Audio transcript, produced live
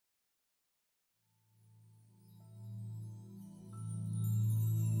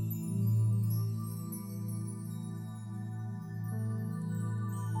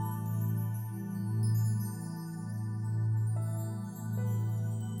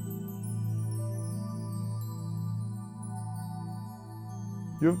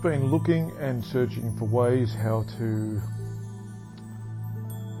You've been looking and searching for ways how to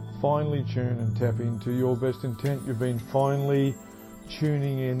finely tune and tap into your best intent. You've been finely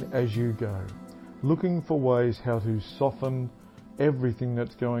tuning in as you go, looking for ways how to soften everything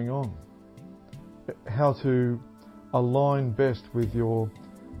that's going on, how to align best with your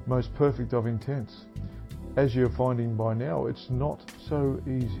most perfect of intents. As you're finding by now, it's not so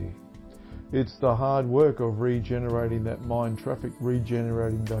easy. It's the hard work of regenerating that mind traffic,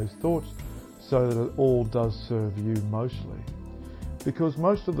 regenerating those thoughts so that it all does serve you mostly. Because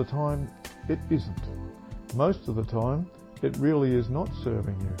most of the time, it isn't. Most of the time, it really is not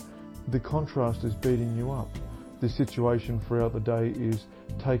serving you. The contrast is beating you up. The situation throughout the day is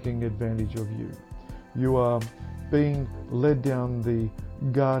taking advantage of you. You are being led down the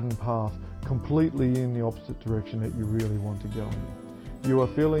garden path completely in the opposite direction that you really want to go in. You are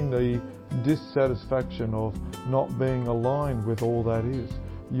feeling the dissatisfaction of not being aligned with all that is.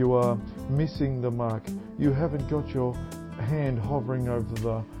 You are missing the mark. You haven't got your hand hovering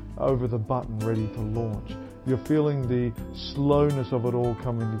over the button ready to launch. You're feeling the slowness of it all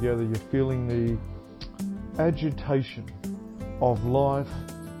coming together. You're feeling the agitation of life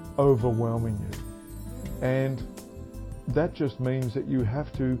overwhelming you. And that just means that you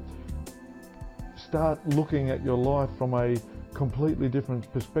have to start looking at your life from a completely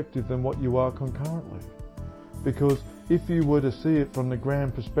different perspective than what you are concurrently. Because if you were to see it from the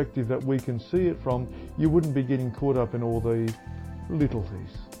grand perspective that we can see it from, you wouldn't be getting caught up in all the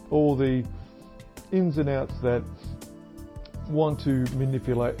littleties, all the ins and outs that want to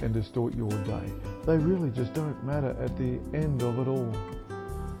manipulate and distort your day. They really just don't matter at the end of it all.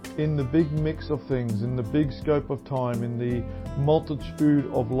 In the big mix of things, in the big scope of time, in the multitude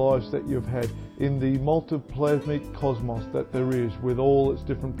of lives that you've had, in the multiplasmic cosmos that there is with all its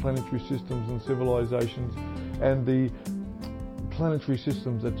different planetary systems and civilizations, and the planetary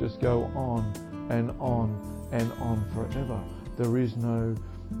systems that just go on and on and on forever. There is no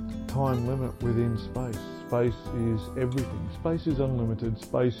time limit within space. Space is everything. Space is unlimited.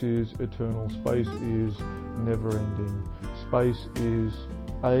 Space is eternal. Space is never-ending. Space is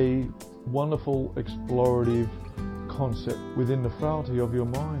a wonderful explorative concept within the frailty of your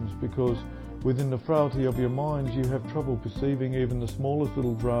minds, because within the frailty of your minds you have trouble perceiving even the smallest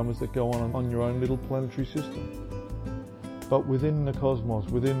little dramas that go on your own little planetary system. But within the cosmos,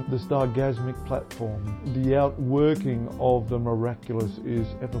 within the stargasmic platform, the outworking of the miraculous is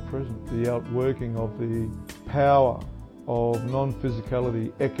ever present. The outworking of the power of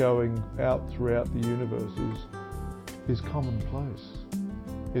non-physicality echoing out throughout the universe is commonplace.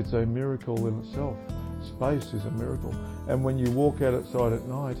 It's a miracle in itself. Space is a miracle. And when you walk outside at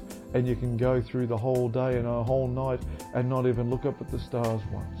night and you can go through the whole day and a whole night and not even look up at the stars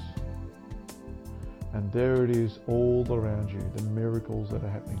once. And there it is all around you, the miracles that are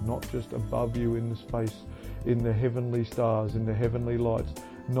happening, not just above you in the space, in the heavenly stars, in the heavenly lights,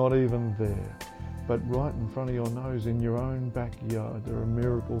 not even there, but right in front of your nose, in your own backyard. There are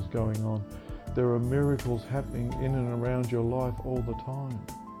miracles going on. There are miracles happening in and around your life all the time.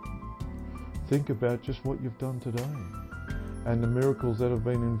 Think about just what you've done today and the miracles that have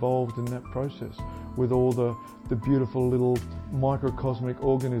been involved in that process, with all the beautiful little microcosmic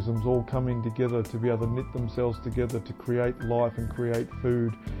organisms all coming together to be able to knit themselves together to create life and create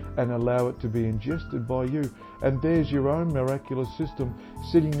food and allow it to be ingested by you. And there's your own miraculous system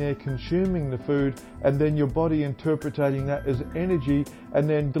sitting there consuming the food, and then your body interpreting that as energy and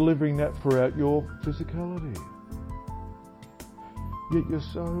then delivering that throughout your physicality. Yet you're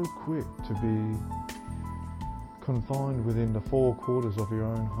so quick to be confined within the four quarters of your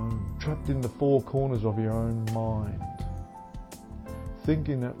own home, trapped in the four corners of your own mind,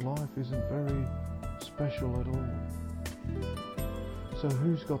 thinking that life isn't very special at all. So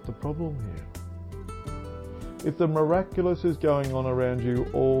who's got the problem here? If the miraculous is going on around you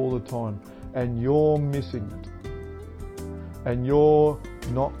all the time and you're missing it, and you're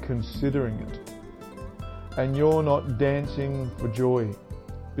not considering it, and you're not dancing for joy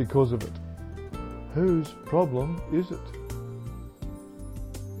because of it, whose problem is it?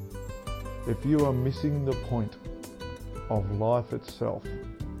 If you are missing the point of life itself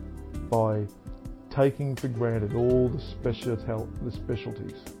by taking for granted all the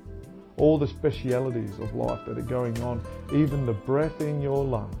specialties, all the specialities of life that are going on, even the breath in your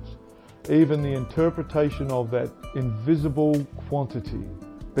lungs, even the interpretation of that invisible quantity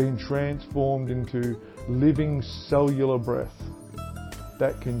being transformed into living cellular breath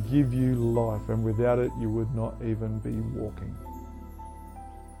that can give you life, and without it you would not even be walking.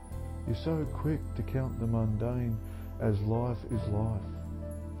 You're so quick to count the mundane as life is life,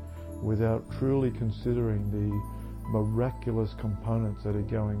 without truly considering the miraculous components that are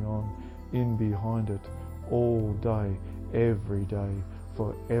going on in behind it all day, every day,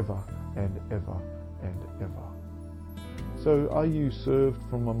 forever and ever and ever. So are you served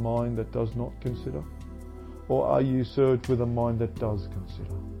from a mind that does not consider? Or are you served with a mind that does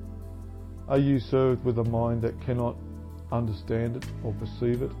consider? Are you served with a mind that cannot understand it or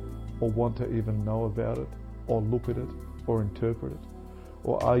perceive it or want to even know about it or look at it or interpret it?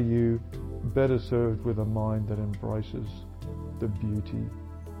 Or are you better served with a mind that embraces the beauty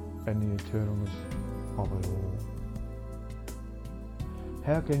and the eternalness of it all?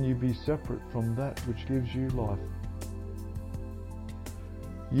 How can you be separate from that which gives you life?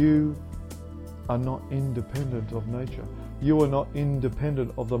 You are not independent of nature. You are not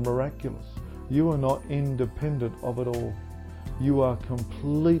independent of the miraculous. You are not independent of it all. You are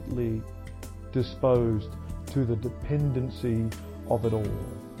completely disposed to the dependency of it all.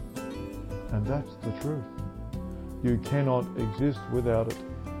 And that's the truth. You cannot exist without it.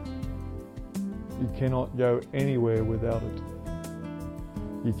 You cannot go anywhere without it.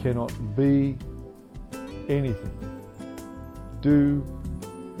 You cannot be anything, do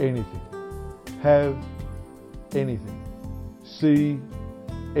anything, have anything, see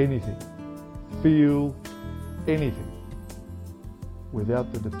anything, feel anything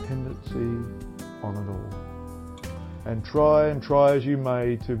without the dependency on it all. And try as you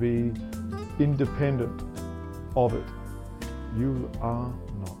may to be independent of it, you are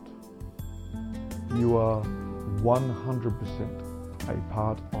not. You are 100% a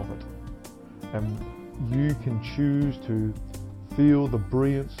part of it. And you can choose to feel the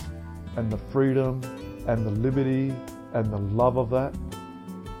brilliance and the freedom and the liberty and the love of that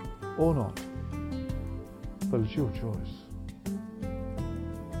or not. But it's your choice.